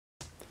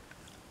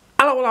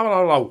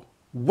Hello.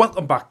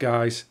 Welcome back,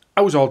 guys.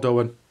 How's all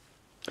doing?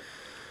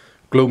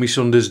 Gloomy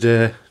Sunday's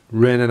day,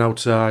 raining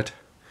outside.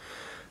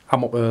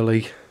 I'm up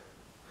early,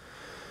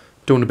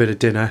 doing a bit of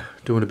dinner,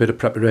 doing a bit of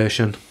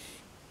preparation.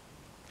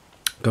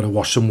 Gotta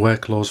wash some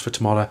work clothes for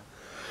tomorrow.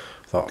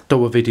 Thought I'd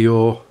do a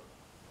video.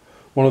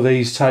 One of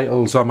these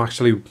titles I'm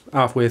actually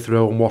halfway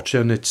through and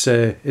watching. It's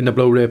in the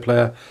Blu-ray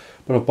player,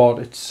 but I bought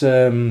it's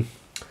the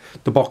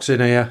box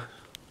in here.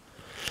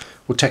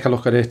 We'll take a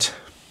look at it.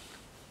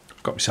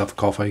 I've got myself a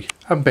coffee.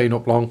 Haven't been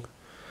up long.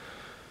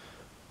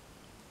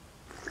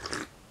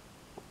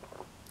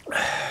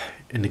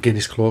 In the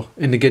Guinness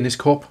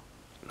cup.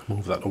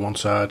 Move that to one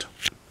side.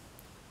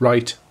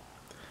 Right.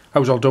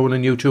 How's all doing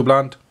in YouTube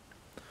land?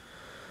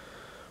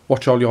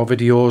 Watch all your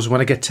videos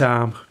when I get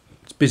time.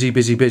 It's busy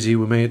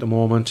with me at the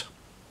moment.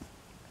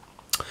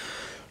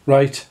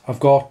 Right,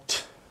 I've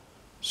got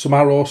some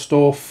Arrow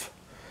stuff.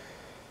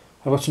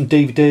 I've got some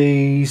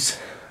DVDs.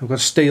 I've got a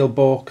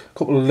steelbook, a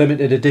couple of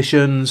limited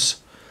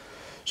editions.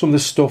 Some of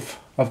this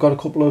stuff. I've got a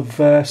couple of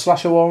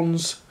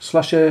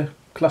slasher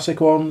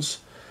classic ones.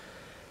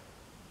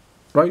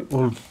 Right,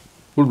 we'll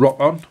rock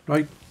on.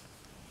 Right,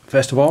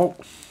 first of all,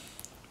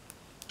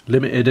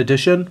 limited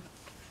edition.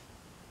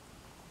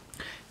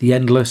 The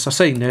Endless. I've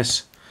seen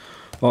this.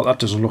 Well, that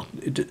doesn't look.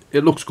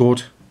 It looks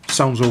good.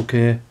 Sounds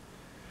okay.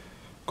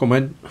 Come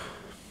in.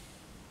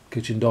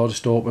 Kitchen door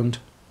just opened.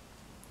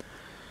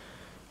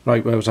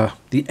 Right, where was I?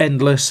 The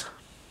Endless.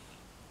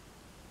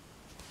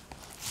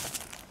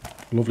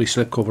 Lovely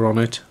slipcover on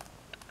it.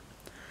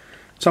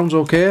 Sounds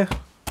okay.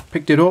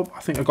 Picked it up. I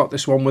think I got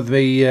this one with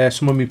the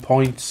some of my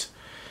points.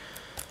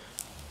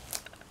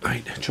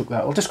 Right, chuck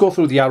that. I'll just go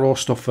through the Arrow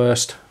stuff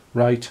first.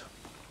 Right.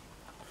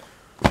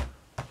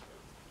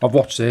 I've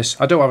watched this.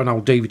 I do have an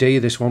old DVD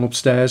of this one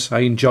upstairs. I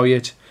enjoy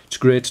it. It's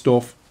great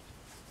stuff.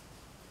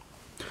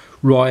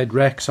 Riot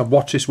Rex. I've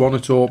watched this one.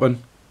 It's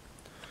open.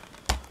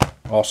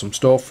 Awesome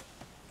stuff.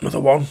 Another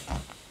one.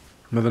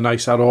 Another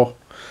nice Arrow.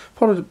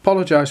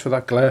 Apologise for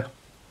that glare.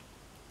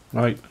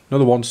 Right.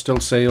 Another one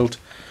still sealed.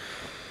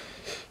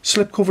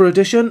 Slipcover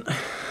edition.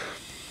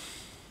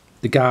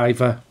 The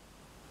Guyver.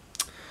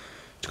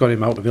 It's got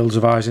him out of Hills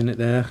of Eyes in it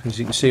there, as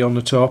you can see on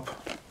the top.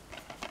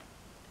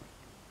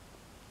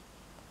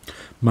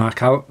 Mark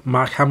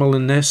Hamill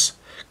in this.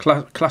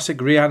 Classic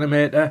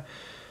Reanimator.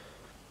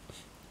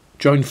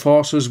 Joined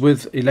forces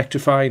with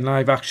electrifying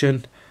live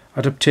action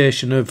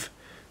adaptation of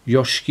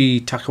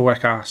Yoshiki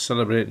Takawaka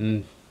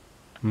celebrating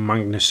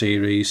manga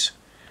series.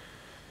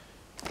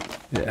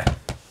 Yeah.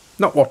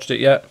 Not watched it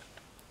yet.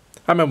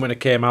 I remember when it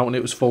came out and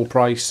it was full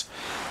price.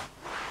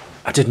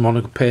 I didn't want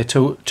to pay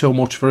too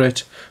much for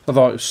it. I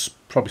thought it was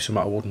probably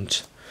something I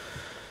wouldn't.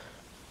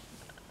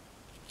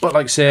 But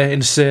like I say,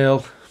 in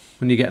sale,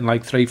 when you're getting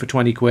like 3 for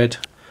 20 quid,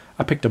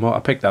 I picked them up.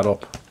 I picked that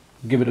up.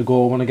 Give it a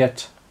go when I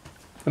get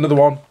another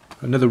one,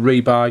 another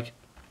rebuy.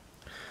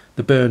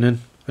 The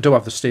Burning. I do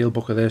have the steel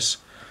book of this.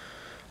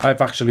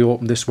 I've actually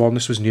opened this one.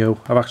 This was new.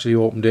 I've actually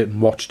opened it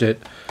and watched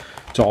it.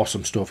 It's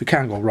awesome stuff. You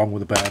can't go wrong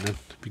with The Burning.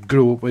 If you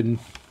grew up in,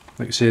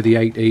 like I say, the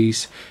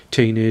 80s,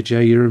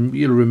 teenager,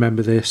 you'll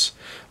remember this.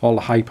 All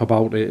the hype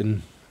about it,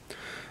 and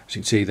as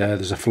you can see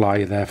there's a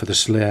flyer there for the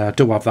Slayer. I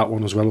do have that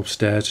one as well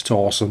upstairs. It's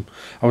awesome.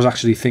 I was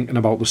actually thinking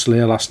about the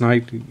Slayer last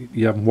night.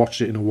 You haven't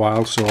watched it in a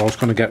while, so I was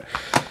going to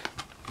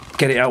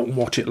get it out and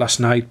watch it last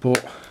night,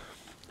 but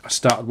I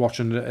started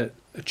watching a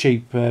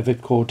cheap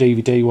Vidco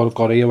DVD, what I've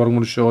got here, what I'm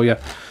going to show you,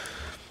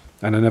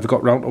 and I never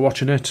got round to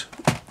watching it.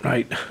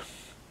 Right,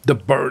 The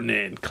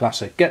Burning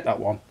classic. Get that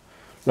one.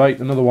 Right,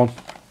 another one.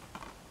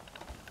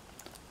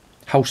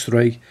 House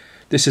 3.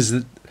 This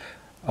is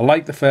I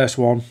like the first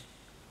one.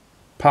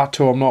 Part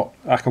 2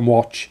 I can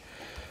watch,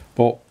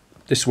 but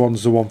this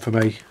one's the one for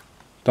me.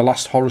 The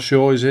Last Horror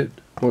Show, is it?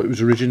 What it was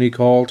originally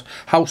called.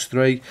 House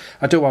 3.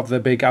 I do have the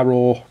big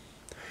Arrow,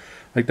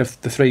 like the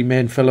 3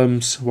 main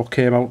films, what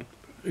came out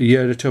a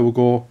year or 2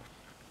 ago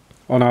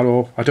on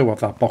Arrow. I do have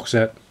that box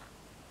set.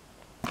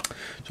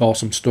 It's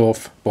awesome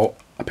stuff, but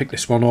I picked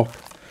this one up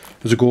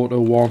as a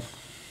go-to one.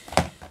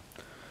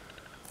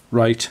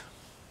 Right,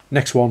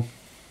 next one.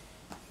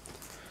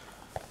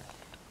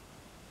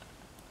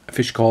 A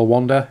Fish Called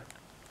Wanda.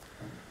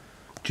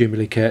 Jamie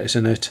Lee Curtis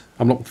in it.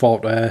 I'm looking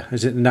forward to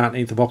is it the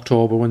 19th of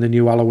October when the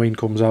new Halloween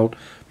comes out.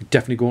 We're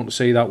definitely going to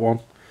see that one.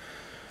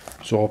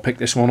 So I'll pick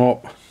this one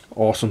up.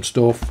 Awesome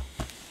stuff.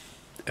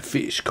 A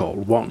Fish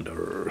Called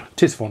Wanda.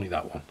 Tis funny,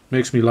 that one.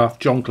 Makes me laugh.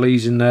 John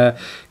Cleese in there.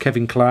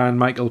 Kevin Kline,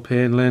 Michael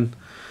Palin,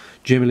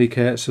 Jamie Lee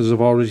Curtis, as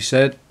I've already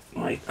said.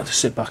 Right, I'll just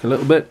sit back a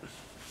little bit.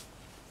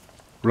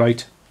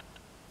 Right.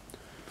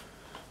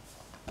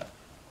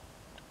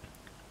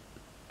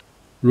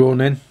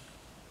 Ronin.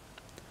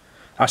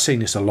 I seen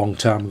this a long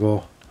time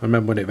ago. I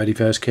remember when it very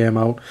first came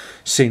out.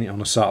 Seen it on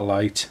a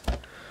satellite.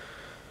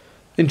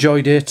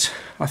 Enjoyed it.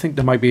 I think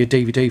there might be a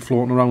DVD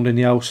floating around in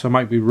the house. I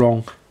might be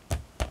wrong.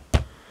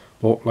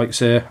 But like I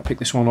say, I picked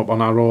this one up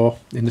on Arrow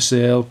in the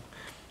sale.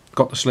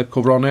 Got the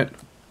slipcover on it.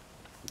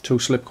 2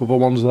 slipcover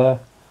ones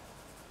there.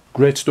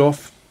 Great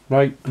stuff.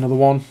 Right, another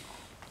one.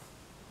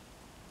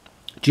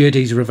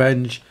 JD's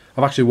Revenge.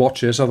 I've actually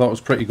watched this. I thought it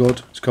was pretty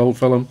good. It's a cold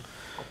film.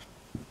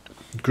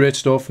 Great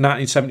stuff.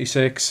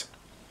 1976.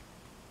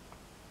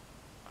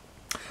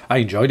 I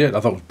enjoyed it. I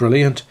thought it was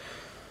brilliant.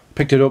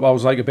 Picked it up. I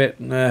was like a bit,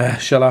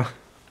 shall I?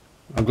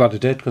 I'm glad I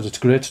did, because it's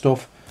great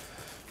stuff.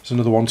 There's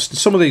another one.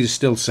 Some of these are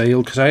still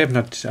sealed because I haven't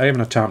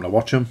had time to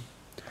watch them.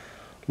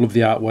 Love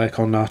the artwork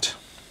on that.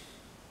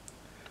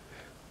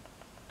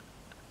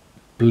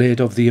 Blade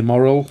of the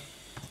Immoral.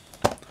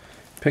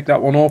 Pick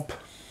that one up.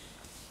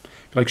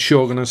 Like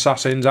Shogun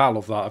Assassins, I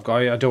love that.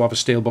 I do have a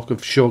steelbook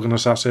of Shogun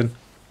Assassin,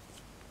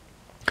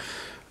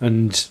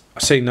 and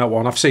I've seen that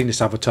one. I've seen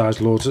this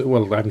advertised loads.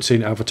 Well, I haven't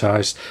seen it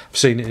advertised. I've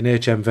seen it in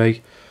HMV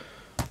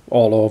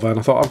all over, and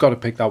I thought I've got to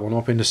pick that one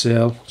up in the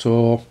sale.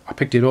 So I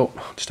picked it up.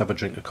 Just have a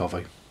drink of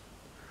coffee.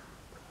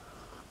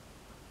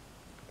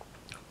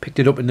 Picked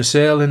it up in the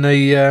sale in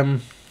the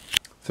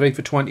 3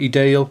 for $20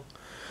 deal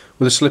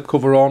with a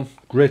slipcover on.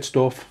 Great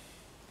stuff.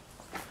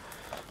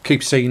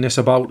 Keep seeing this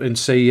about in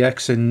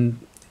CEX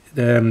and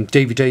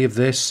DVD of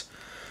this.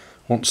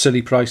 Want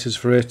silly prices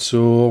for it,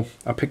 so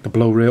I picked the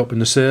Blu-ray up in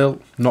the sale.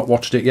 Not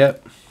watched it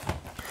yet.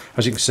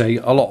 As you can see,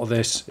 a lot of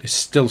this is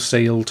still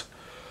sealed.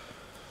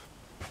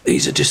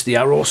 These are just the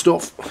Arrow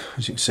stuff,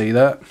 as you can see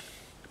there.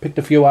 Picked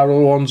a few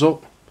Arrow ones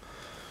up.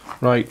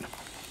 Right.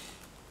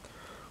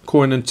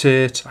 Cohen and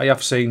Tate. I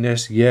have seen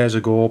this years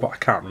ago, but I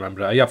can't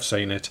remember it. I have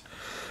seen it.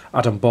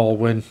 Adam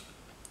Baldwin.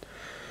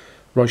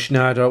 Roy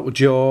Schneider out with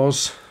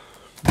Jaws.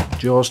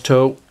 Jaws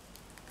 2.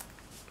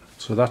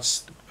 So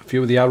that's a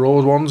few of the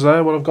Arrow ones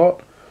there, what I've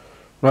got.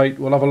 Right,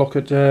 we'll have a look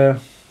at, I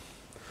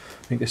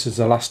think this is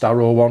the last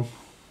Arrow one.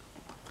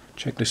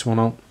 Check this one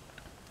out.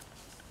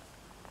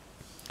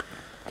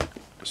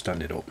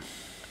 Stand it up.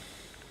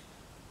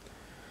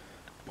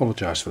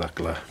 Apologise for that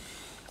glare.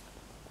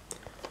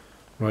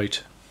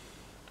 Right.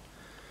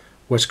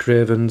 Wes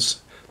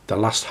Craven's The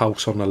Last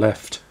House on the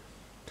Left.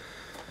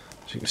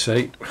 As you can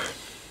see,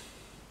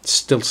 it's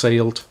still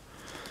sealed.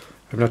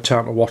 I haven't had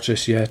time to watch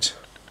this yet.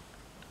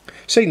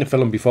 Seen the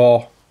film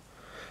before.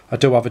 I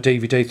do have a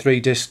DVD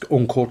 3-disc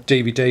uncut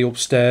DVD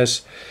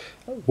upstairs.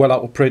 Well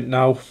out of print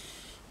now.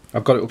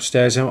 I've got it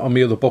upstairs on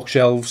my other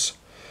bookshelves.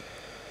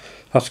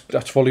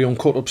 That's fully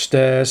uncut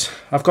upstairs.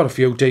 I've got a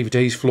few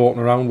DVDs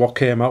floating around what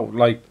came out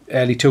like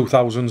early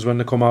 2000s when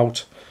they come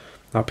out.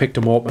 I picked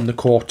them up and the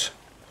cut.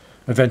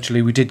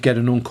 Eventually we did get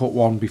an uncut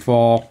one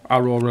before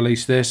Arrow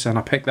released this, and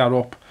I picked that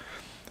up.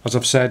 As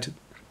I've said,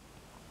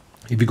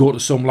 if you go to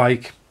some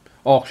like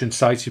auction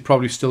sites you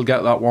probably still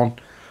get that one,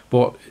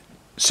 but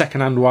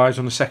second hand wise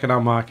on the second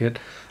hand market,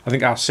 I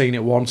think I've seen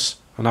it once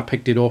and I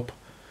picked it up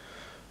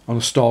on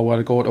a store where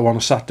I go to on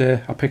a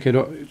Saturday. I pick it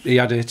up, he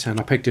had it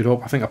and I picked it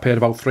up. I think I paid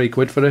about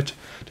 £3 for it.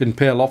 Didn't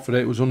pay a lot for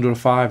it. It was under a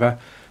fiver,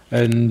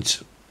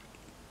 and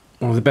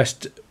one of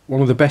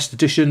the best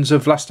editions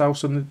of Last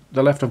House on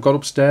the Left I've got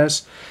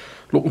upstairs.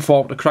 Looking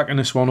forward to cracking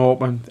this one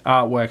open.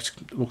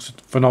 Artwork looks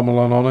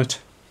phenomenal on it.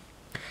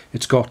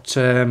 It's got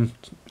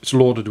it's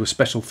loaded with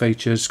special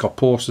features. It's got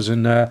posters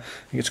in there.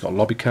 I think it's got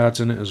lobby cards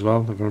in it as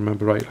well, if I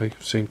remember rightly.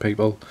 I've seen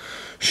people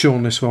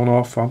showing this one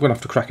off. I'm going to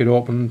have to crack it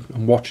open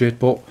and watch it,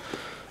 but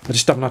I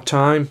just haven't had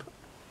time.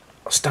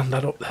 I'll stand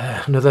that up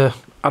there. Another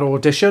Arrow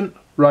edition.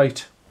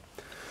 Right.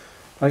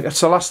 Like, that's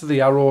the last of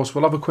the Arrows.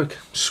 We'll have a quick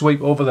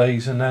sweep over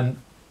these and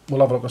then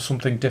we'll have a look at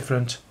something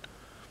different.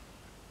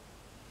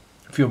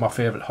 A few of my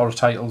favourite horror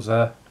titles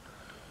there.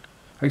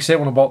 Like I say,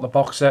 when I bought the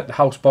box set, the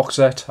House box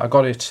set, I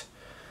got it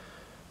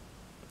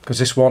because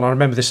this one, I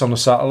remember this on the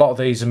sat. A lot of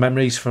these are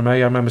memories for me. I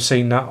remember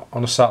seeing that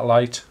on a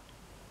satellite.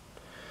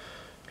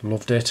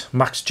 Loved it.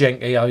 Max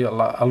Jenke,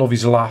 I love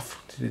his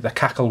laugh, the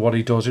cackle, what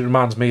he does. It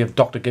reminds me of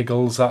Dr.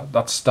 Giggles,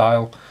 that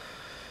style.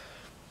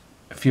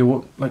 A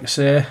few, like I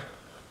say,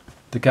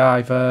 The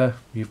Guyver,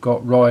 you've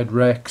got Royd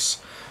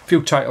Rex. A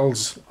few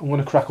titles I'm going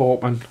to crack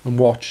open and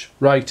watch.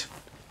 Right.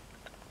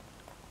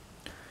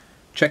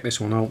 Check this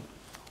one out.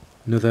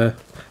 Another,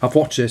 I've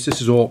watched this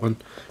is open.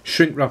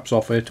 Shrink wraps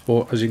off it,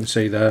 but as you can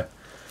see there,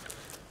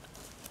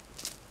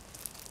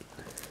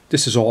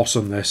 this is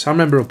awesome. This, I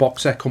remember a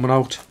box set coming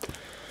out,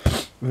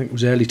 I think it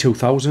was early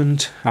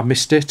 2000. I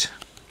missed it.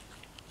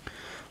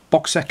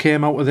 Box set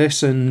came out of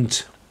this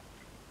and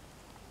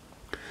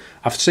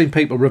I've seen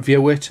people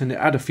review it and it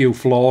had a few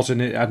flaws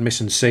in it. It had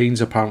missing scenes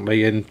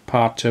apparently in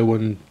part 2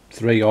 and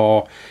 3,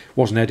 or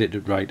wasn't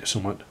edited right or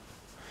something,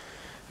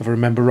 if I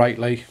remember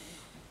rightly.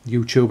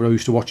 YouTuber I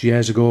used to watch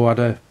years ago had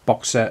a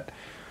box set.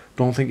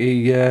 Don't think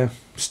he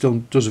still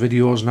does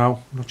videos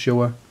now, I'm not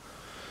sure.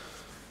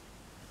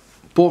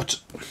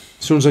 But as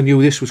soon as I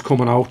knew this was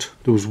coming out,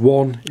 there was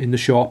one in the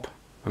shop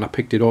and I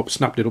picked it up,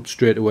 snapped it up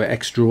straight away.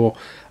 Extra.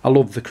 I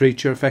love the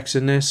creature effects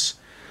in this.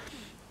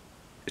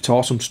 It's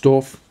awesome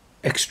stuff.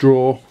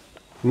 Extra.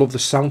 Love the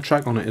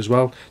soundtrack on it as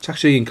well. It's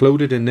actually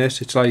included in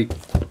this. It's like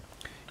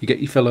you get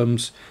your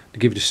films, they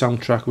give you the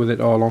soundtrack with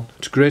it all on.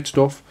 It's great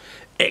stuff.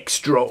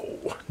 Extra.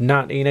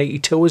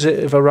 1982 is it,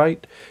 if I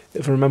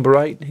remember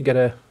right. You get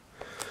a,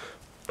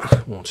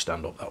 I won't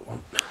stand up that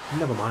one.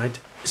 Never mind.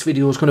 This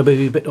video is going to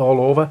be a bit all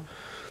over.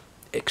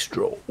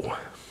 Extra.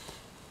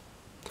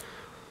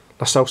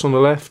 Last House on the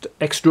Left.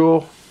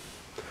 Extra.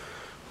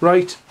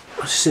 Right,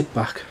 let's sit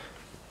back.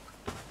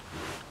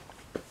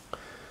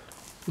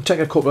 We'll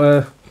take a couple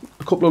of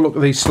look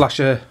at these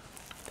Slasher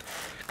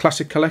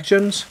classic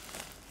collections.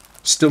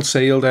 Still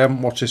sealed, I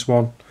haven't watched this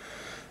one.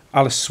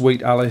 Alice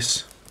Sweet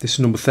Alice. This is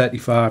number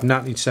 35,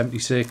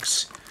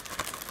 1976.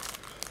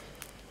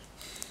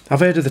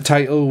 I've heard of the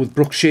title with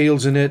Brooke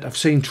Shields in it. I've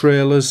seen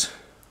trailers.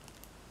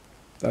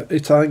 I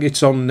think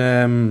it's on.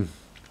 I've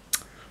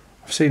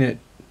seen it.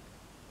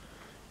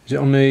 Is it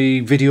on the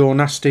Video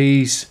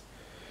Nasties?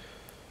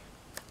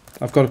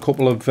 I've got a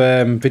couple of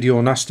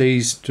Video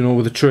Nasties, you know,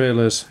 with the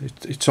trailers.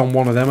 It's on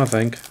one of them, I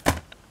think.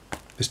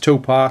 There's 2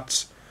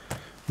 parts.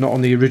 Not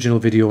on the original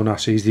Video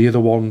Nasties, the other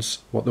ones,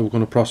 what they were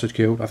going to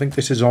prosecute. I think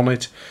this is on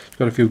it. It's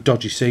got a few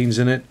dodgy scenes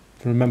in it,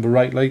 if I remember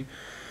rightly.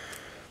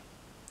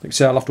 Like I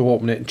say, I'll have to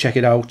open it and check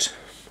it out.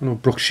 I know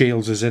Brooke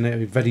Shields is in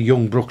it, very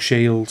young Brooke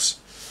Shields.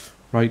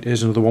 Right,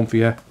 here's another one for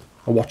you.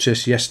 I watched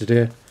this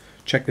yesterday.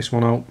 Check this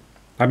one out.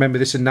 I remember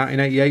this in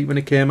 1988 when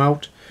it came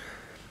out.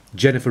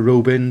 Jennifer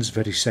Rubin's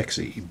very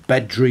sexy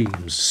Bed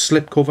Dreams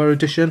slipcover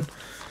edition.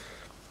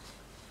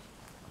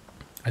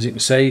 As you can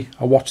see,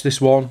 I watched this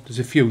one. There's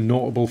a few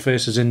notable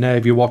faces in there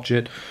if you watch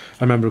it.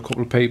 I remember a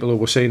couple of people who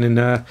were seen in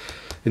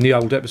the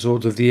old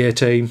episodes of the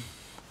A-Team.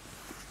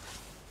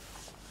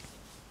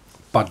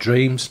 Bad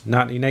Dreams,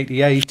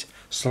 1988,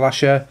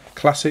 Slasher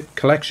Classic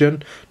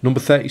Collection, number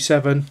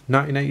 37,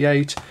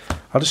 1988.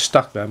 I'll just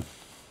stack them.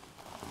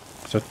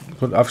 So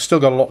I've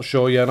still got a lot to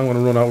show you and I'm going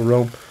to run out of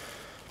room.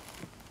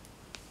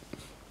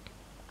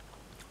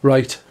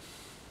 Right,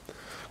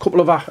 a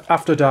couple of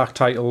After Dark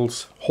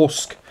titles.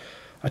 Husk.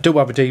 I do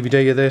have a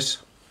DVD of this.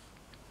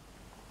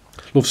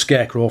 Love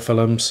Scarecrow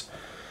films.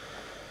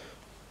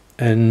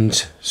 And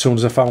as soon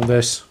as I found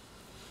this,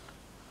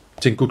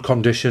 it's in good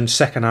condition,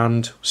 second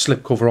hand,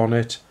 slipcover on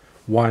it.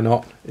 Why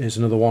not? Here's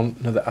another one,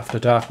 another After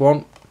Dark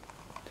one.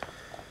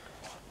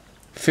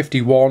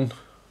 51.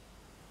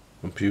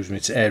 I'm presuming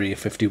it's Area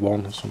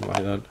 51 or something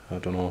like that. I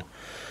don't know.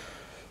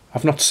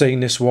 I've not seen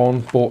this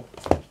one, but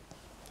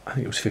I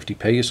think it was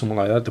 50p or something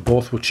like that. They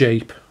both were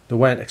cheap. They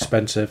weren't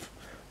expensive.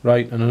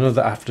 Right, and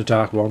another After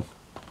Dark one.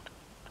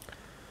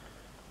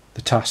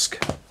 The Task.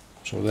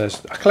 So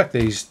there's. I collect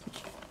these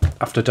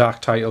After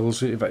Dark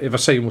titles if I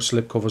see them with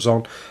slipcovers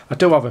on. I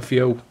do have a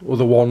few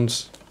other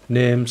ones,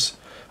 names,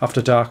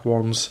 After Dark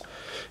ones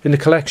in the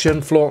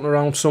collection, floating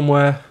around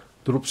somewhere.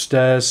 They're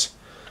upstairs,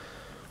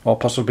 or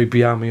possibly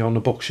behind me on the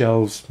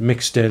bookshelves,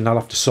 mixed in. I'll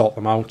have to sort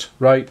them out.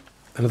 Right,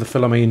 another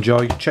film I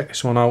enjoy. Check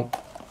this one out.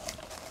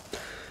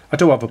 I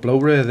do have a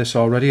Blu-ray of this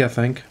already, I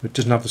think. It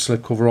doesn't have the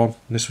slipcover on.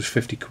 And this was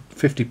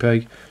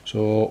 50p,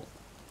 so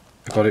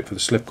I got it for the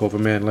slipcover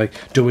mainly.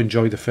 Do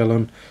enjoy the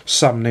film.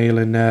 Sam Neill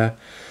in there.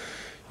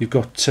 You've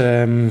got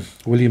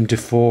William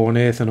Dafoe and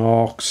Ethan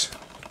Hawke's.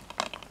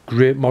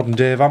 Great modern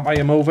day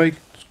vampire movie.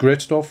 It's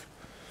great stuff.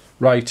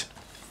 Right,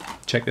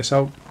 check this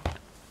out.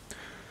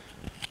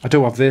 I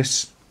do have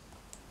this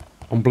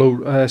on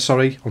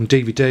on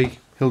DVD.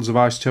 Hills of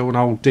Ice 2, an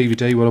old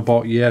DVD what I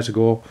bought years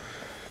ago.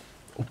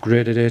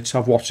 Upgraded it.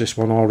 I've watched this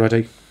one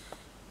already.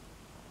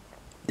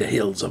 The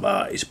Hills of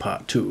Ice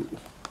Part 2.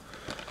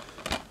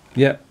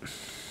 Yep.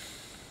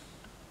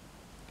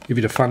 If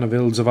you're a fan of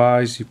Hills of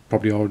Ice, you've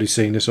probably already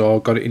seen this or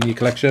got it in your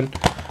collection.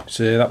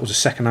 So that was a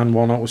second-hand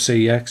one out of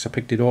CX. I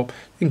picked it up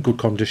in good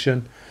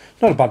condition.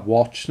 Not a bad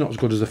watch. Not as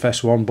good as the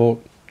first one, but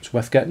it's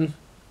worth getting.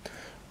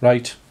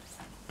 Right.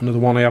 Another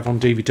one I have on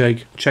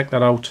DVD. Check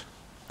that out.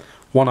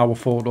 1 hour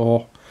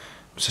photo.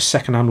 It's a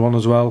second-hand one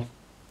as well.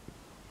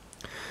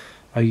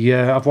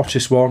 I've watched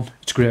this one.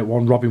 It's a great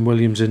one. Robin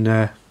Williams in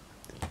there.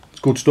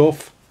 It's good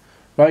stuff.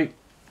 Right.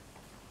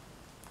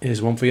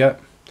 Here's one for you.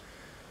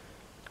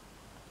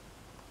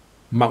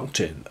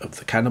 Mountain of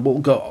the Cannibal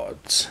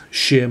Gods.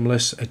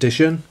 Shameless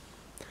edition.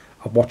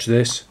 I've watched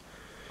this.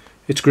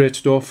 It's great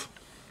stuff.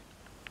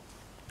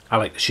 I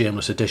like the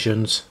Shameless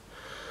editions.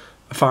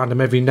 I find them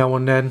every now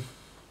and then.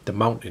 The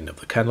Mountain of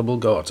the Cannibal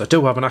Gods. I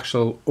do have an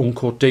actual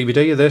uncut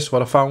DVD of this,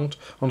 what I found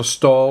on a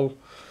stall.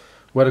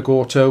 Where I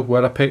go to,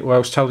 where I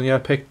was telling you I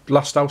picked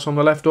Last House on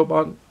the Left up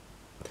on.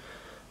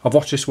 I've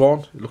watched this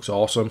one. It looks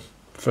awesome.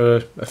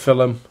 For a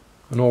film,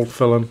 an old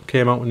film,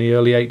 came out in the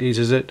early 80s,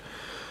 is it?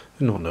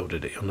 No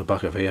nudity on the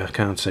back of here, I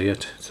can't see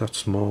it. It's that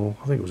small.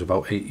 I think it was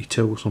about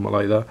 82 or something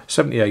like that.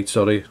 78,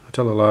 sorry, I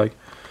tell a lie.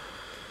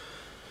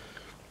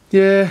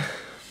 Yeah.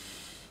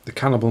 The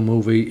cannibal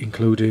movie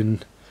includes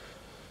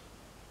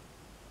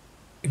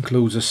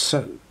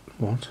a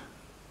what?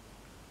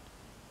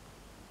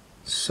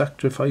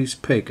 Sacrifice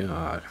pig. Oh,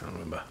 I can't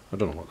remember. I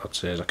don't know what that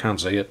says. I can't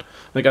see it.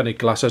 I think I need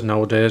glasses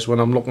nowadays. When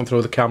I'm looking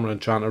through the camera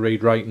and trying to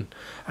read writing,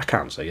 I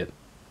can't see it.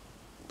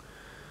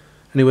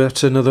 Anyway,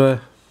 that's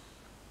another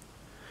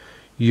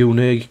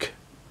unique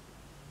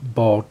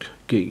board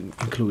game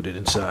included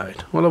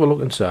inside. We'll have a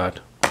look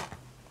inside.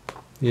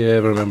 Yeah,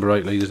 if I remember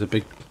rightly, there's a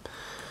big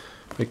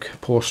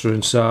poster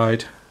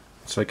inside.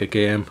 It's like a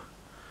game.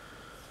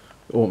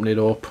 Open it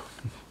up,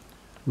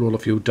 roll a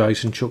few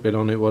dice and chuck it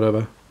on it,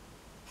 whatever.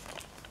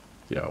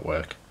 Yeah, it'll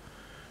work.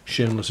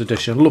 Shameless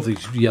edition. Love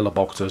these yellow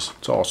boxes.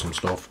 It's awesome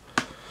stuff.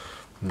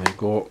 And there you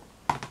go.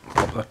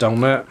 Pop that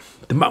down there.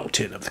 The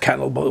Mountain of the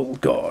Cannibal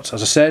Gods.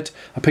 As I said,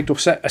 I picked up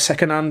a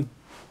second-hand.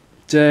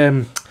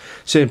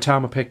 Same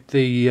time I picked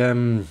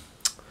the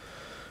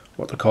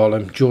what they call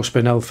him, Joe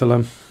Spinell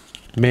film,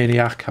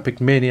 Maniac. I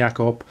picked Maniac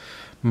up,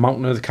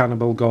 Mountain of the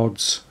Cannibal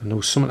Gods, and there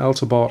was something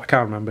else I bought. I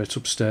can't remember. It's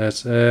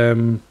upstairs.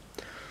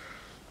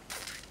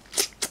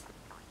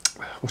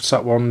 What's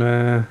that one?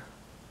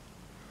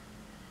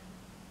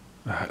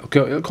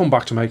 It'll come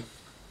back to me.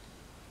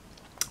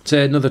 It's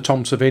another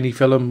Tom Savini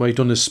film where he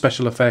done his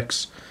special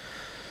effects.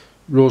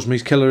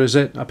 Rosemary's Killer, is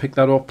it? I picked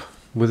that up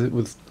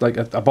with like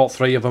I bought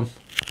 3 of them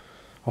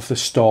off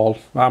this stall.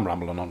 I'm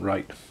rambling on.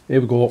 Right,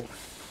 here we go.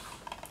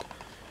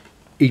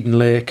 Eden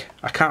Lake.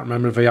 I can't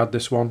remember if I had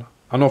this one.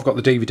 I know I've got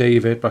the DVD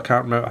of it, but I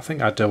can't remember. I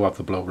think I do have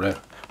the Blu-ray,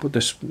 but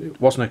this,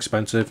 it wasn't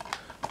expensive.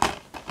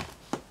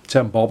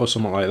 10 bob or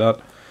something like that.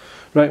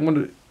 Right,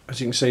 as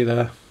you can see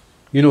there,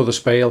 you know the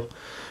spiel.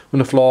 When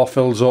the floor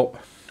fills up,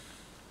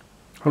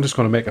 I'm just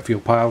going to make a few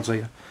piles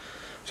here.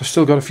 So I've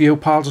still got a few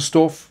piles of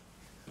stuff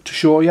to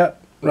show you.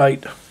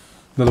 Right,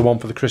 another one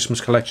for the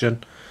Christmas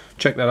collection.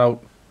 Check that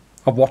out.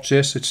 I've watched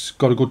this. It's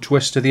got a good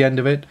twist to the end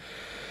of it.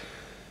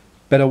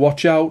 Better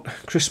watch out.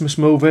 Christmas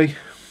movie.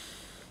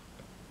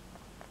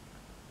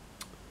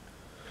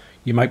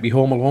 You might be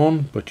home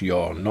alone, but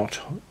you're not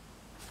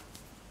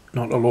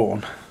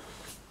alone.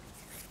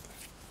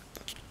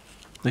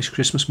 Nice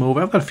Christmas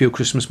movie. I've got a few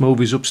Christmas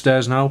movies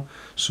upstairs now,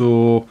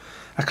 so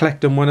I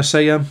collect them when I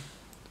see them.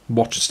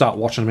 Start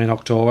watching them in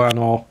October. I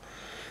know,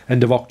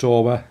 end of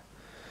October,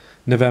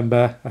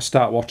 November, I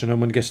start watching them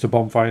when it gets to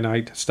bonfire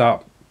night.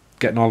 Start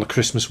getting all the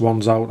Christmas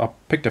ones out. I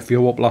picked a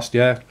few up last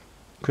year,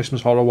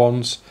 Christmas horror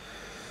ones,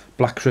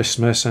 Black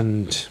Christmas,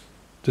 and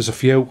there's a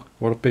few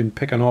what I've been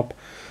picking up.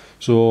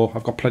 So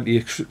I've got plenty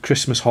of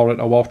Christmas horror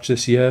to watch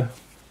this year,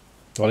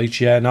 or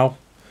each year now.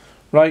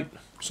 Right,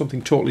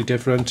 something totally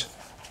different.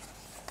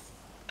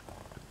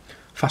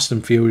 Fast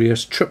and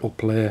Furious, triple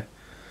play.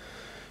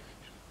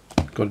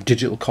 Got a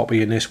digital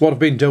copy in this. What I've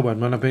been doing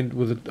when I've been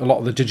with a lot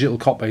of the digital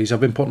copies, I've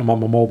been putting them on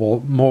my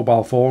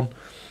mobile phone.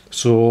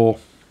 So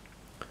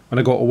when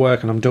I go to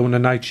work and I'm doing the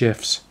night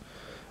shifts,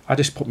 I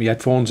just put my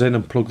headphones in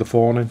and plug the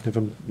phone in. If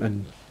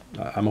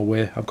I'm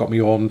away, I've got my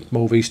own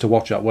movies to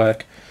watch at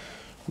work.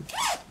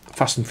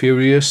 Fast and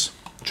Furious,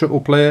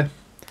 triple play.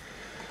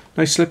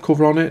 Nice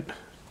slipcover on it.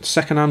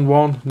 Second-hand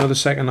one, another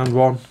second-hand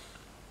one.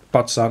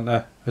 Bad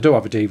Santa. I do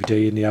have a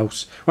DVD in the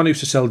house. When I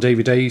used to sell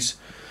DVDs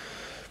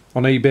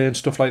on eBay and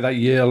stuff like that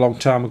a long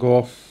time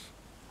ago,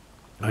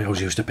 I always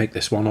used to pick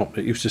this one up.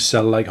 It used to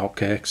sell like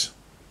hotcakes.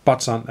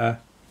 Bad Santa.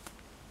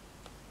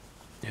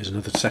 Here's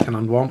another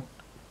second-hand one.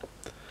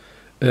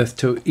 Earth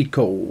to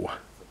Eco.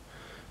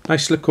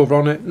 Nice slipcover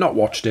on it. Not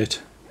watched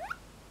it.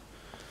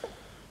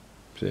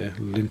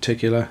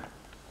 Lenticular.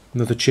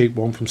 Another cheap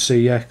one from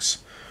CX.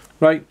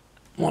 Right,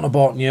 one I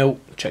bought new.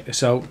 Check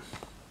this out.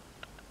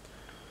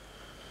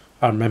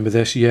 I remember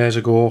this years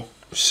ago.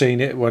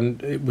 Seen it when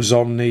it was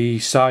on the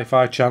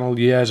Sci-Fi channel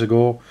years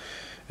ago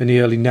in the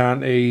early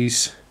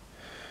 90s.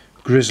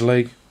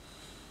 Grizzly.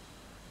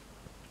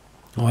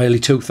 Or early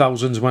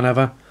 2000s,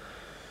 whenever.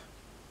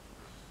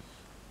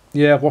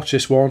 Yeah, I've watched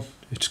this one.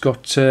 It's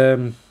got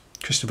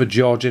Christopher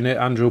George in it,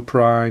 Andrew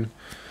Prine.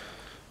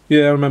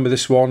 Yeah, I remember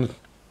this one.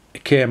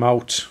 It came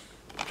out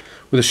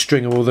with a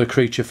string of other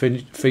creature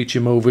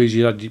feature movies.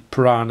 You had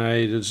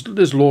Piranha,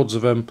 there's loads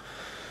of them.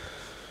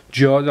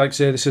 George, like I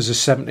say, this is a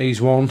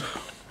 70s one.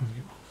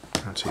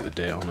 Can't see the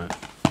date on it.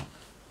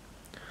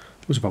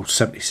 It was about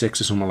 76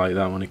 or something like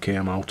that when it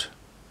came out.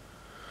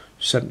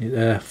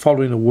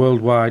 Following the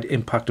worldwide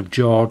impact of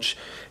Jaws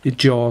in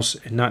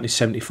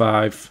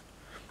 1975.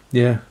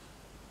 Yeah,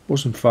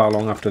 wasn't far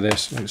long after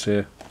this. Like I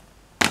say,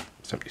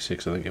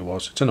 76 I think it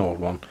was. It's an old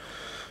one.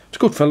 It's a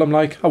good film,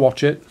 like, I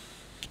watch it.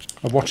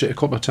 I've watched it a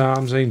couple of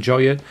times, I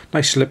enjoy it.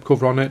 Nice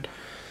slipcover on it.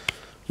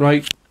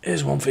 Right,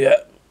 here's one for you.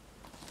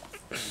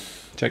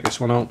 Check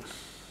this one out.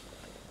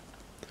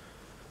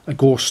 A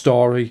Ghost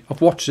Story.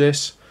 I've watched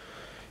this.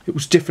 It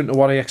was different to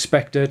what I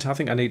expected. I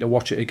think I need to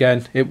watch it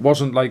again. It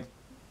wasn't like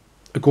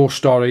a ghost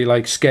story,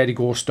 like scary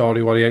ghost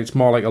story. It's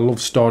more like a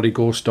love story,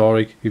 ghost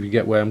story, if you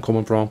get where I'm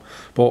coming from.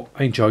 But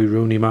I enjoy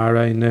Rooney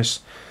Mara in this.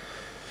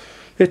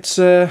 It's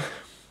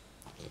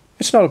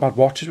not a bad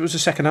watch. It was a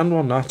second-hand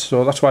one,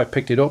 so that's why I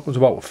picked it up. It was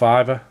about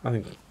 £5. I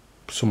think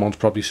someone's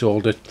probably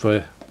sold it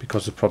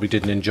because they probably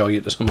didn't enjoy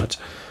it or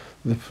something.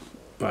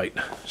 Right,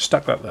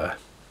 stack that there.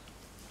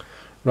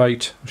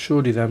 Right,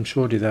 showed you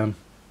them.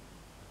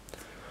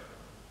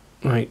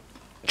 Right,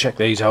 check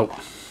these out.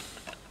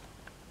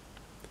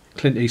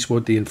 Clint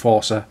Eastwood, The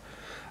Enforcer.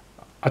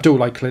 I do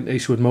like Clint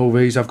Eastwood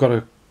movies. I've got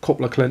a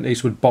couple of Clint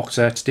Eastwood box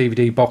sets,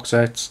 DVD box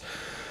sets.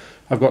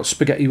 I've got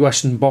spaghetti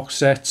western box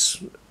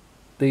sets.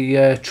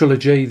 The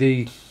trilogy,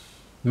 The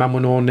Man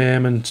with No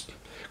Name and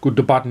Good,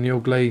 the Bad and the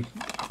Ugly.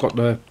 I've got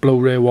the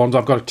Blu-ray ones.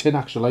 I've got a tin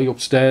actually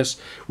upstairs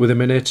with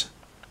them in it.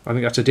 I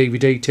think that's a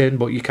DVD tin,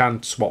 but you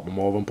can swap them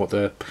over and put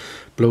the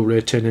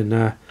Blu-ray tin in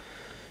there.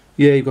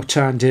 Yeah, you've got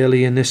Tyne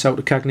Daly in this, Out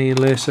of Cagney and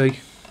Lacey.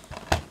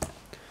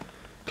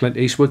 Clint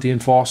Eastwood, The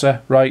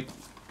Enforcer. Right,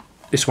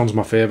 This one's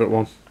my favourite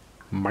one.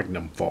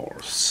 Magnum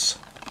Force.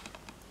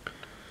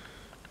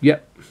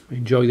 Yep,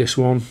 enjoy this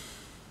one.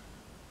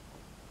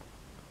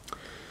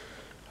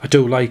 I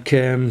do like,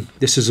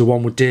 this is the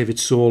one with David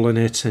Soul in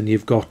it, and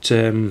you've got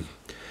Robert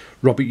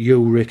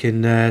Urich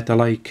in there. They're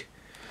like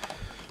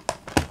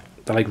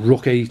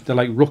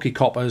rookie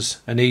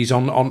coppers, and he's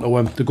onto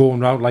him. They're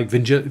going around like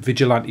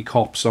vigilante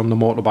cops on the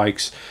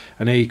motorbikes,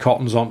 and he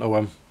cottons onto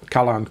him.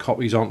 Callahan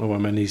copies onto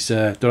him, and he's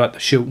they're at the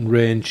shooting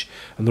range,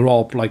 and they're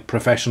all like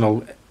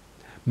professional,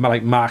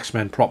 like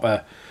marksmen,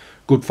 proper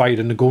good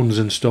fighting the guns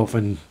and stuff.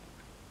 And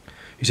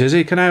he says,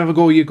 "Hey, can I have a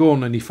go at your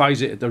gun?" And he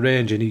fires it at the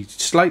range, and he's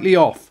slightly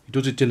off. He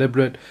does it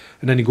deliberate,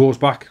 and then he goes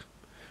back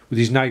with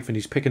his knife, and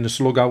he's picking the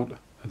slug out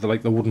of the,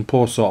 like the wooden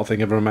post sort of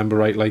thing, if I remember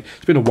rightly.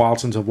 It's been a while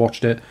since I've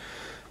watched it,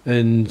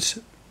 and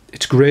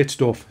it's great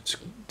stuff.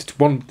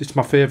 It's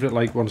my favourite,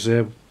 like one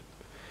say,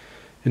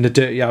 in the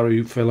Dirty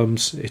Harry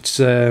films.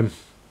 It's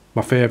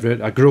my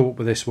favourite. I grew up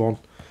with this one.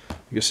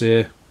 You can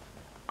say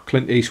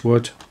Clint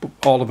Eastwood,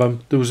 all of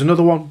them. There was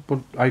another one, but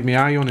I had my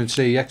eye on in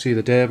CEX the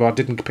other day, but I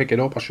didn't pick it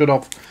up. I should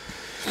have,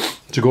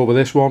 to go with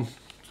this one.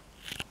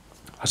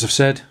 As I've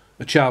said,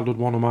 a childhood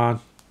one of mine.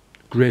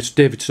 Great.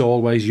 David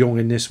Solway's young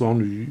in this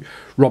one.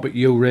 Robert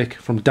Urich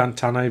from Dan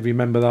Tanner,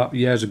 remember that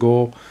years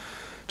ago.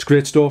 It's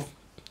great stuff.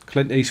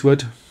 Clint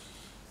Eastwood.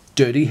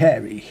 Dirty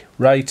Harry.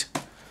 Right.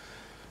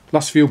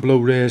 Last few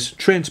Blu-rays.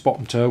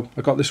 Trainspotting 2.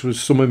 I got this with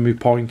some of my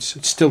points.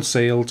 It's still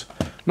sealed.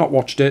 Not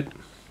watched it.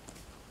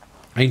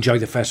 I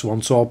enjoyed the first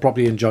one, so I'll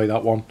probably enjoy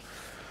that one.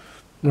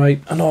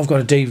 Right. I know I've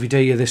got a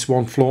DVD of this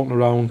one floating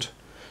around,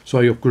 so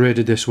I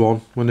upgraded this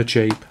one when they're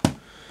cheap.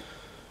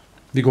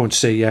 If you go on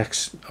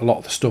CEX, a lot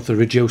of the stuff they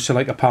reduce to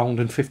like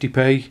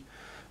 £1.50,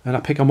 and I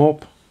pick them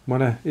up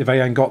when if I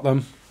ain't got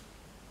them.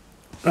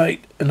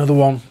 Right, another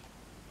one.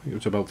 I think it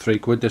was about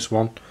 £3 this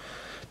one.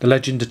 The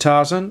Legend of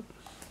Tarzan.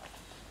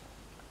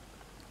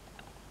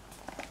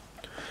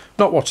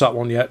 Not watched that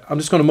one yet. I'm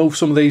just going to move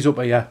some of these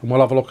up here, and we'll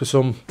have a look at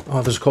some.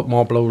 Oh, there's a couple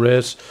more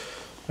Blu-rays,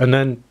 and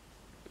then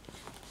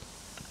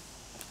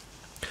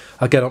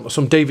I'll get onto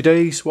some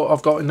DVDs. What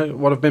I've got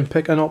what I've been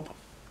picking up.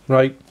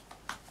 Right.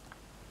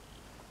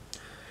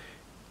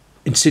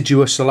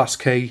 Insidious, The Last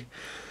Key.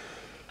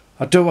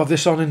 I do have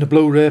this on in the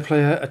Blu-ray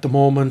player at the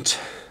moment,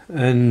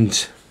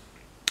 and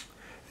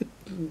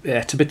yeah,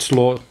 it's a bit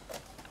slow.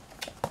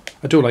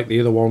 I do like the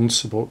other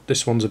ones, but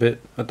this one's a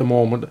bit, at the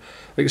moment,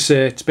 like I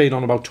say, it's been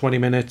on about 20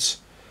 minutes,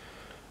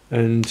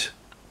 and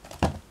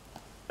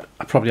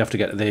I probably have to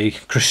get to the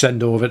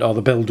crescendo of it, or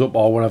the build-up,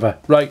 or whatever.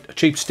 Right, a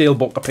cheap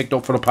steelbook I picked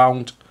up for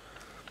 £1.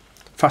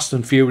 Fast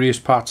and Furious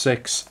Part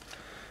 6.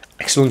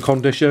 Excellent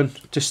condition,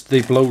 just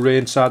the Blu-ray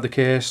inside the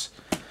case.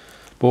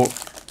 But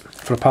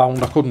for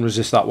 £1, I couldn't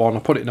resist that one. I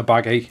put it in a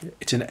baggie.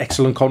 It's in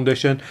excellent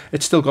condition.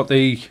 It's still got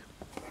the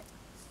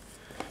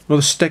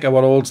sticker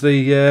what holds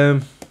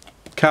the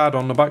card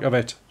on the back of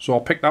it. So I'll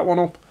pick that one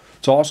up.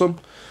 It's awesome.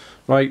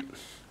 Right.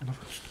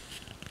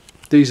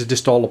 These are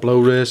just all the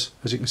Blu-rays.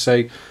 As you can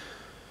see,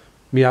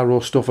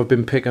 Miyaro stuff I've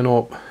been picking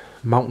up.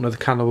 Mountain of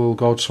the Cannibal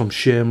Gods from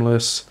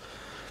Shameless.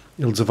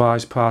 Ills of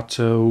Eyes Part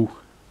 2.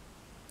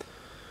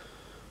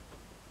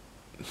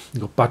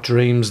 You've got Bad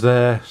Dreams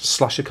there,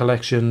 Slasher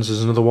Collections,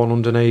 there's another one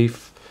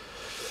underneath.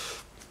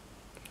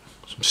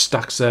 Some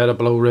stacks there of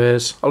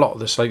Blu-rays. A lot of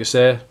this, like I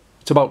say,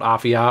 it's about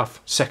half,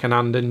 second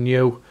hand and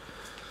new.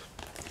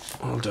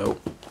 I'll just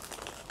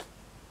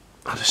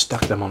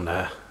stack them on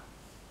there.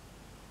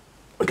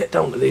 I'll get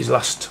down to these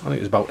last, I think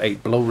there's about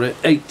 8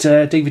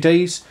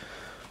 DVDs.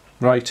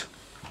 Right.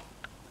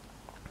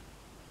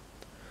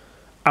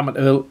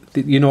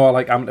 Amityville, you know I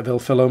like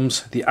Amityville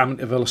films. The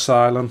Amityville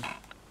Asylum.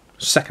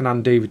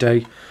 Second-hand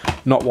DVD,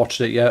 not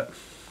watched it yet.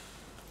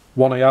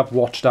 One I have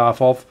watched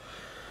half of.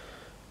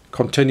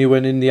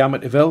 Continuing in the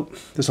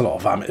Amityville. There's a lot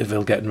of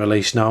Amityville getting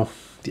released now.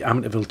 The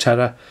Amityville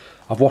Terror.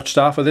 I've watched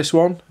half of this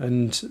one,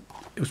 and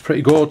it was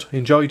pretty good.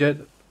 Enjoyed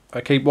it.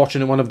 I keep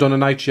watching it when I've done a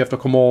night shift. I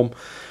come home,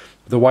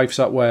 the wife's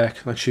at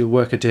work, like she'll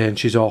work a day and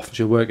she's off.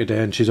 She'll work a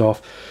day and she's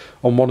off.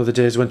 On one of the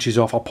days when she's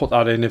off, I'll put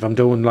that in. If I'm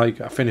doing,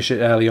 like, I finish it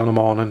early on the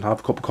morning,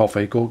 have a cup of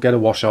coffee, go get a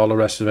wash, all the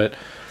rest of it.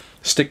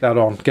 Stick that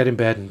on, get in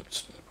bed,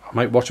 and I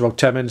might watch about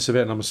 10 minutes of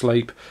it and I'm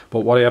asleep, but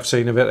what I have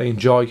seen of it I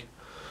enjoy.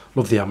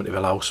 Love the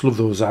Amityville house, love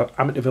those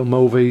Amityville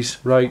movies.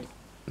 Right,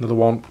 another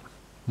one,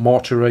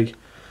 Mortuary,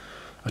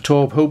 a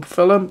Tobe Hooper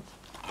film.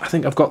 I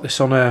think I've got this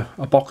on a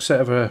box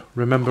set if I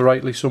remember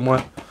rightly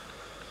somewhere.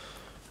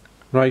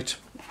 Right.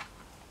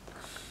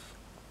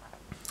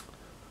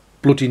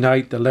 Bloody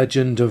Night, The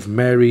Legend of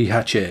Mary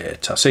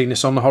Hatchet. I've seen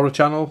this on the Horror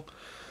Channel.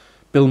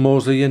 Bill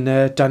Moseley in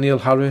there, Daniel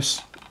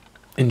Harris.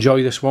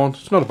 Enjoy this one,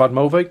 it's not a bad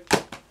movie. I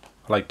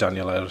like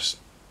Daniel Harris.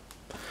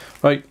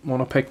 Right,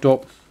 one I picked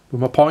up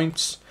with my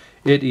points.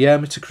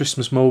 8am, it's a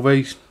Christmas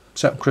movie,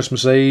 set on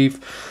Christmas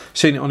Eve.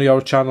 Seen it on the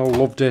Horror Channel,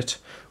 loved it.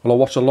 Well, I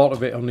watched a lot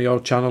of it on the Horror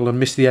Channel and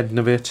missed the ending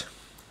of it.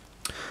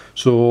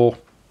 So,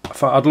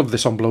 I'd love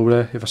this on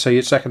Blu-ray if I see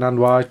it second-hand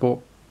wise, but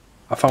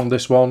I found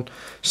this one,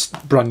 it's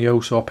brand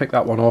new, so I'll pick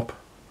that one up.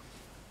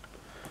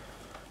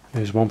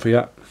 Here's one for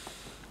you.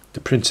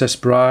 The Princess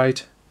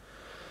Bride.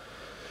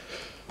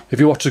 If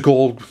you watch the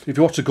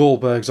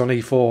Goldbergs on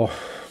E4,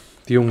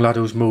 the young lad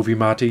who's movie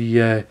mad,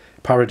 he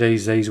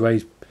parodies these where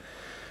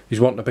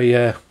he's wanting to be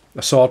a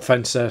sword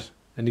fencer,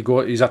 and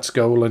he's at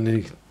school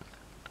and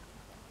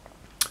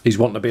he's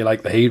wanting to be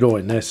like the hero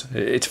in this.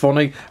 It's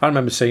funny. I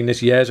remember seeing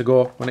this years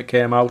ago when it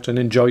came out and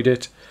enjoyed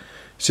it.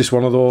 It's just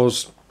one of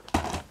those.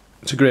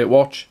 It's a great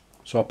watch.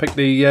 So I picked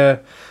the a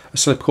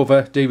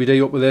slipcover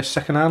DVD up with this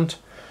second hand.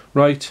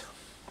 Right,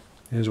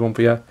 here's one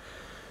for you.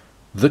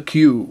 The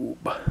Cube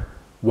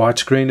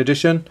widescreen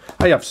edition.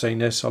 I have seen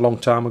this a long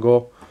time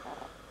ago.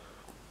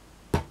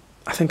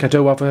 I think I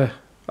do have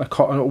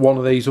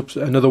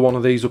another one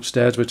of these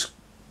upstairs, which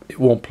it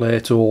won't play,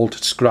 it's old,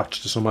 it's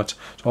scratched or something.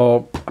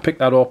 So I picked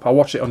that up. I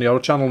watched it on the other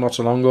channel not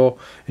so long ago,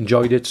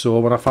 enjoyed it, so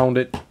when I found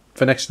it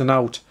for next to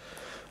out,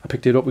 I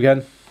picked it up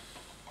again.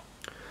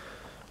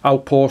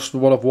 Outpost,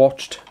 what I've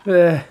watched,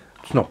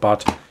 it's not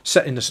bad.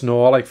 Set in the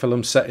snow, I like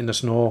films set in the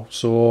snow,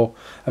 so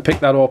I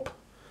picked that up.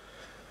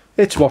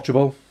 It's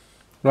watchable.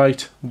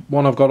 Right,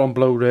 one I've got on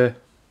Blu-ray,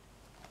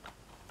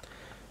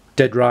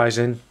 Dead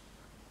Rising.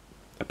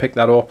 I picked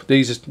that up.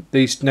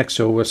 These next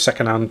two were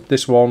second hand.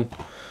 This one,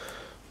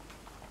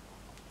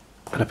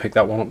 and I picked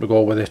that one up to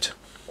go with it.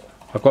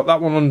 I've got that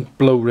one on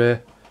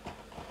Blu-ray.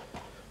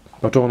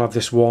 I don't have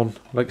this one.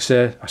 Like I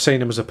say, I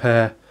seen them as a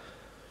pair,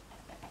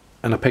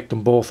 and I picked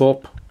them both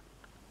up.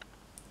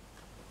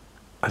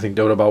 I think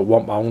they were about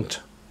 £1.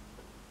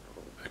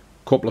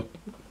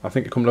 I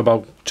think it come to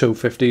about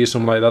 £2.50 or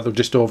something like that. They're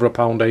just over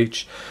 £1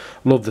 each.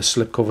 Love the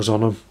slip covers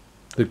on them.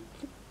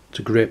 It's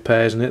a great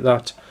pair, isn't it,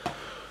 that?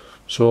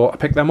 So I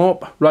picked them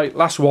up. Right,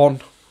 last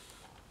one.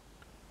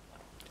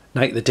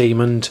 Night of the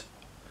Demon.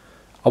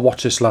 I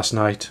watched this last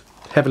night.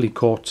 Heavily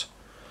cut.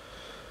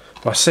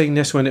 I seen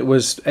this when it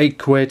was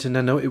 £8, and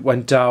then it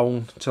went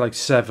down to like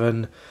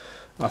 7.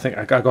 I think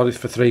I got it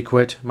for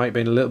 £3. Might have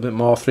been a little bit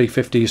more,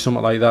 £3.50 or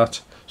something like that.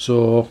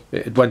 So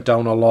it went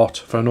down a lot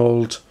for an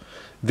old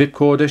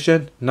Vipco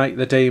edition. Night of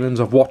the Demons.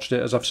 I've watched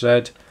it, as I've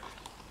said.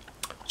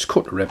 It's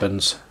cut to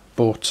ribbons,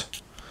 but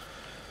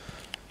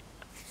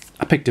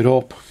I picked it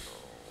up.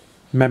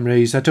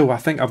 Memories. I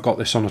think I've got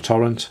this on a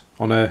torrent,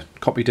 on a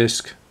copy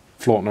disc,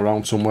 floating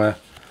around somewhere.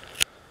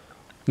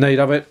 There you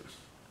have it.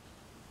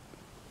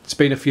 It's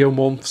been a few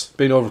months,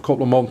 been over a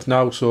couple of months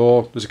now,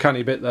 so there's a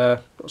canny bit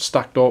there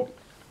stacked up.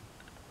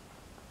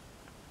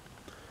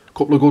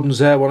 Couple of good ones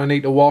there, what I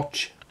need to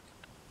watch.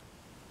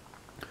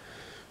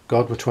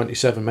 God, we're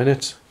 27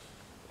 minutes.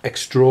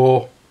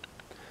 Extra.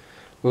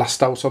 Last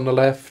House on the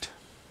Left.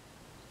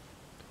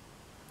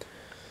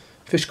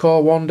 Fish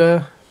Call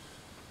Wonder.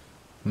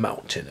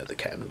 Mountain of the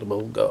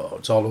Cannibal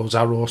Gods. All those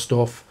Arrow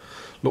stuff.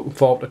 Looking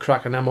forward to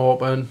cracking them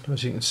open,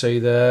 as you can see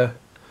there.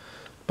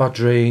 Bad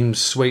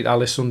Dreams, Sweet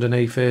Alice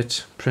underneath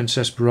it,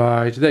 Princess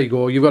Bride. There you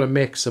go, you've got a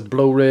mix of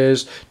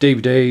Blu-rays,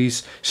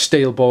 DVDs,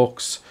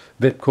 Steelbooks,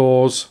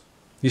 Vipcos.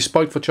 You're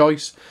spoiled for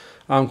choice.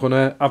 I'm going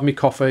to have my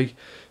coffee,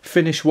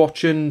 finish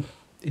watching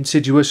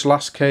Insidious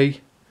Last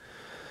Key.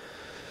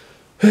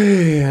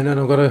 And then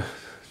I've got to...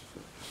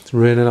 It's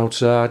raining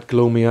outside,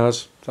 gloomy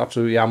as. It's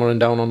absolutely hammering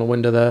down on the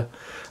window there.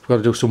 I've got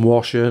to do some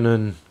washing,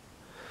 and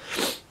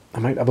I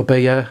might have a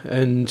beer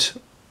and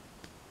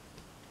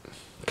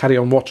carry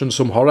on watching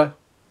some horror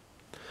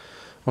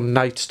on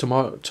nights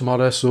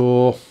tomorrow,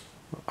 so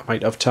I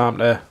might have time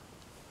to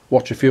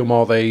watch a few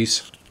more of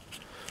these.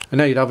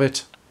 And there you have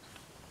it.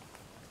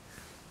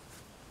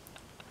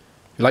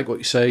 If you like what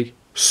you see,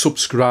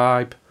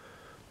 subscribe.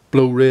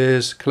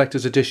 Blu-rays,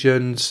 collector's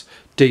editions,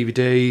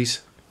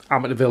 DVDs,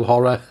 Amityville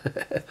Horror,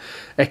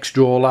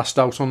 Extra, Last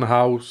House on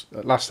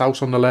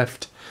the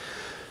Left.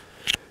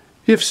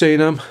 You've seen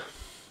them.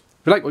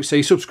 If you like what you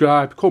see,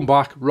 subscribe, come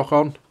back, rock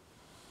on.